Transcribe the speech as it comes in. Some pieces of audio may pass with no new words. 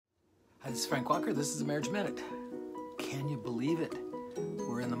Hi, this is Frank Walker. This is a Marriage Minute. Can you believe it?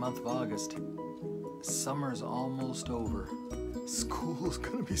 We're in the month of August. Summer's almost over. School's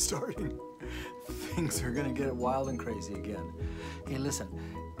gonna be starting. Things are gonna get wild and crazy again. Hey, listen,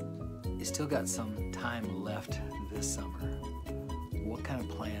 you still got some time left this summer. What kind of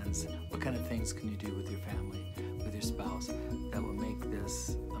plans, what kind of things can you do with your family, with your spouse, that will make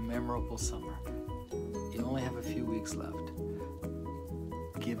this a memorable summer? You only have a few weeks left.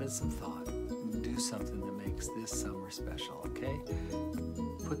 Give it some thought. Do something that makes this summer special, okay?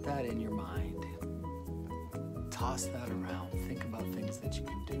 Put that in your mind. Toss that around. Think about things that you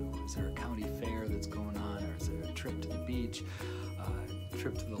can do. Is there a county fair that's going on, or is there a trip to the beach, a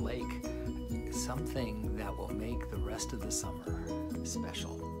trip to the lake? Something that will make the rest of the summer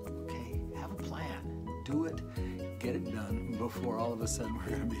special, okay? Have a plan. Do it. Get it done before all of a sudden we're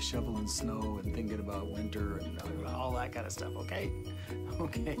going to be shoveling snow and thinking about winter and all that kind of stuff, okay?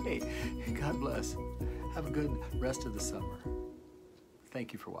 Okay. God bless. Have a good rest of the summer.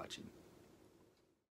 Thank you for watching.